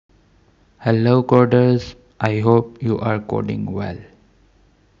Hello coders, I hope you are coding well.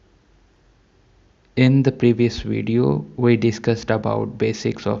 In the previous video, we discussed about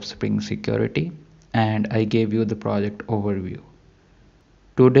basics of Spring Security and I gave you the project overview.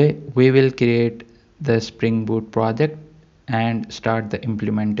 Today we will create the Spring Boot project and start the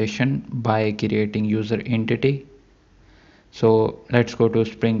implementation by creating user entity. So let's go to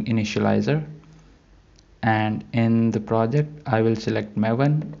Spring Initializer, and in the project I will select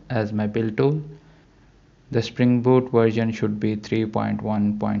Maven as my build tool. The Spring Boot version should be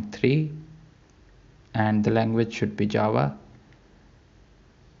 3.1.3 and the language should be Java.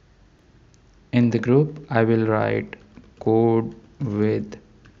 In the group I will write code with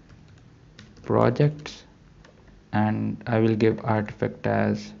projects and I will give artifact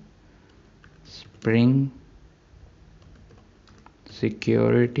as Spring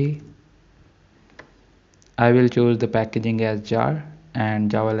Security. I will choose the packaging as jar and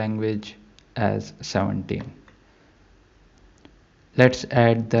Java language as 17. Let's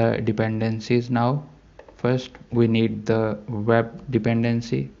add the dependencies now. First we need the web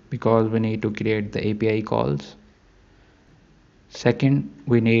dependency because we need to create the API calls. Second,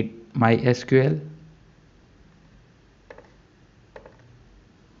 we need MySQL.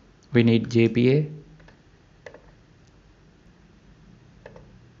 We need JPA.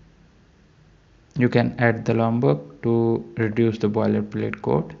 You can add the Lombok to reduce the boilerplate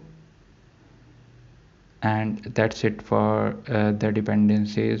code. And that's it for the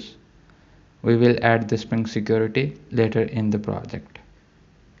dependencies. We will add the Spring Security later in the project.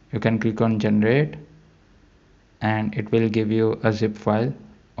 You can click on generate and it will give you a zip file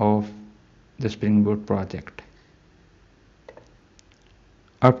of the Spring Boot project.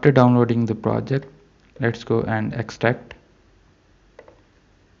 After downloading the project, let's go and extract.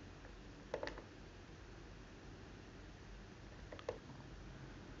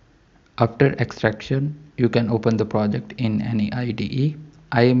 After extraction, you can open the project in any IDE.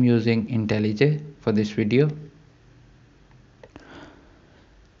 I am using IntelliJ for this video.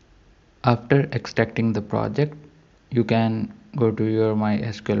 After extracting the project, you can go to your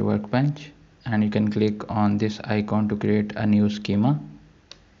MySQL workbench and you can click on this icon to create a new schema.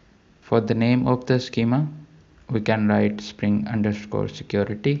 For the name of the schema, we can write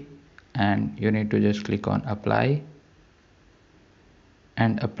Spring_security and you need to just click on apply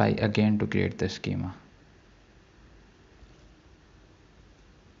and apply again to create the schema.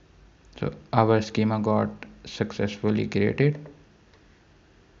 So our schema got successfully created.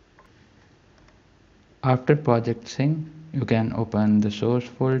 After project sync, you can open the source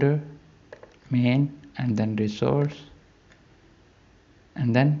folder, main, and then resource,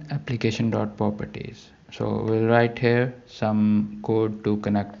 and then application.properties. So we'll write here some code to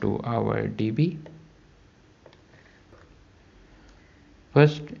connect to our DB.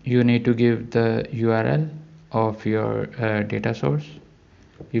 First, you need to give the URL of your data source.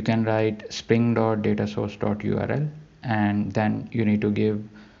 You can write spring.datasource.url and then you need to give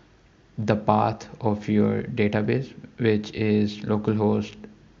the path of your database, which is localhost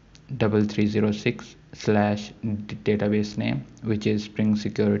 3306 / database name, which is Spring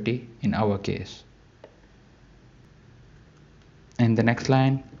Security in our case. In the next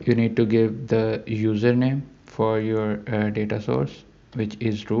line, you need to give the username for your data source, which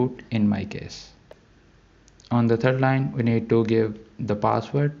is root in my case. On the third line, we need to give the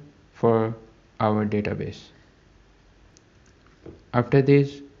password for our database. After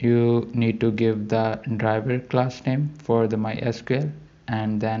this, you need to give the driver class name for the MySQL,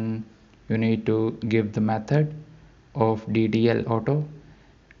 and then you need to give the method of DDL auto,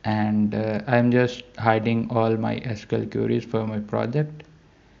 and I'm just hiding all my SQL queries for my project,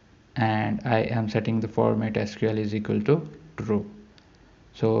 and I am setting the format SQL is equal to true.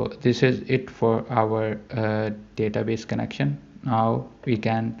 So this is it for our database connection. Now we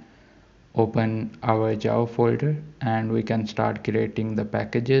can open our Java folder and we can start creating the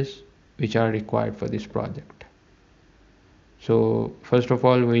packages which are required for this project. So first of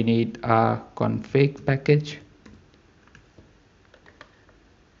all, we need a config package.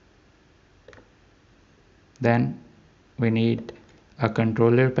 Then we need a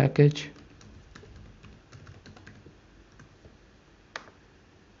controller package.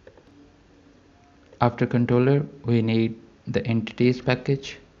 After controller, we need the entities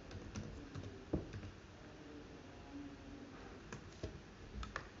package.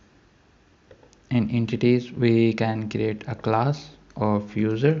 In entities, we can create a class of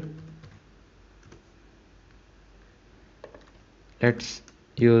user. Let's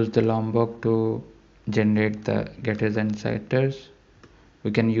use the Lombok to generate the getters and setters.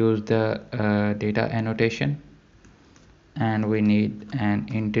 We can use the data annotation. and we need an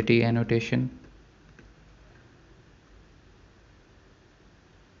entity annotation.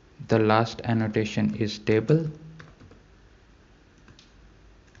 The last annotation is table.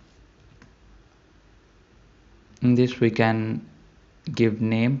 In this we can give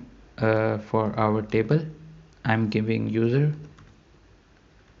name for our table. I'm giving user.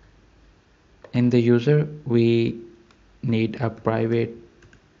 In the user we need a private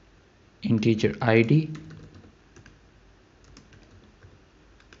integer ID.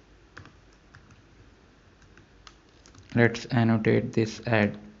 Let's annotate this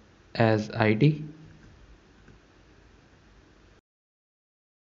as ID.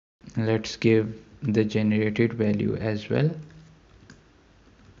 Let's give the generated value as well.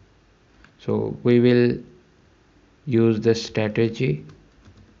 So we will use the strategy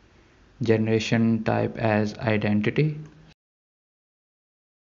generation type as identity.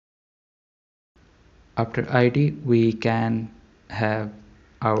 After ID we can have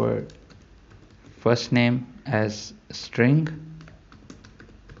our first name as string.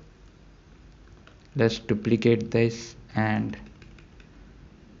 Let's duplicate this and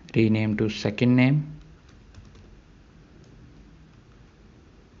rename to second name.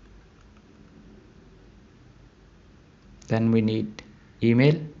 Then we need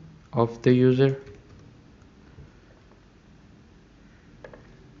email of the user.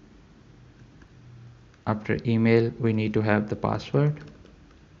 After email we need to have the password.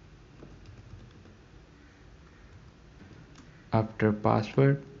 After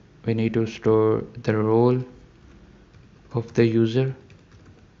password we need to store the role of the user.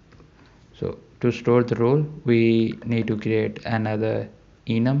 So to store the role we need to create another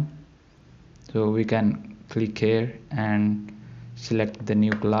enum. So we can click here and select the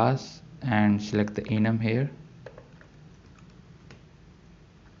new class and select the enum here.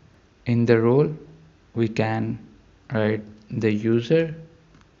 In the role we can write the user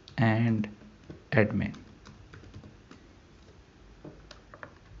and admin.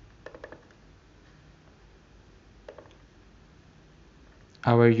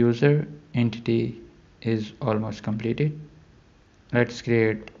 Our user entity is almost completed. Let's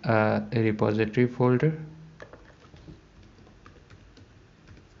create a repository folder.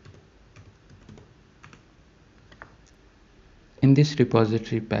 In this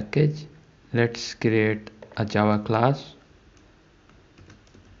repository package, let's create a Java class,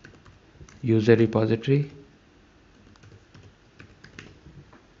 user repository,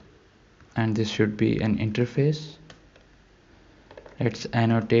 and this should be an interface. Let's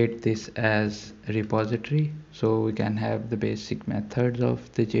annotate this as repository so we can have the basic methods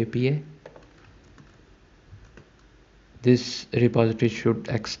of the JPA. This repository should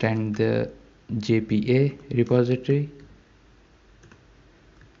extend the JPA repository,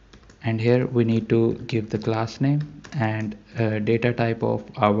 and here we need to give the class name and data type of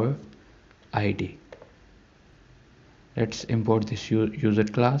our ID. Let's import this user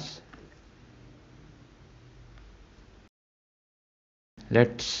class.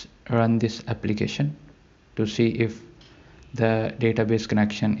 Let's run this application to see if the database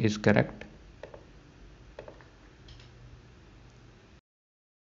connection is correct.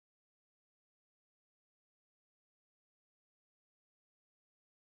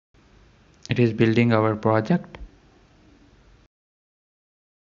 It is building our project.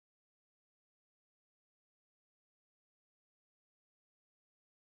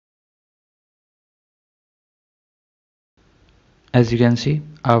 As you can see,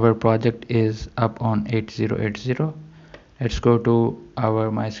 our project is up on 8080. Let's go to our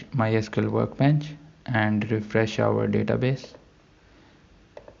MySQL workbench and refresh our database.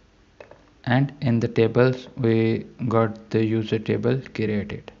 And in the tables, we got the user table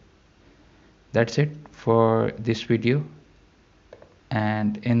created. That's it for this video.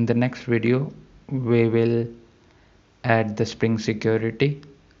 And in the next video, we will add the Spring security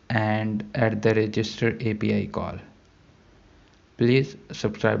and add the register API call. Please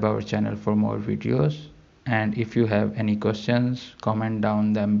subscribe our channel for more videos, and if you have any questions, comment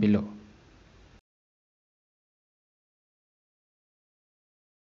down them below.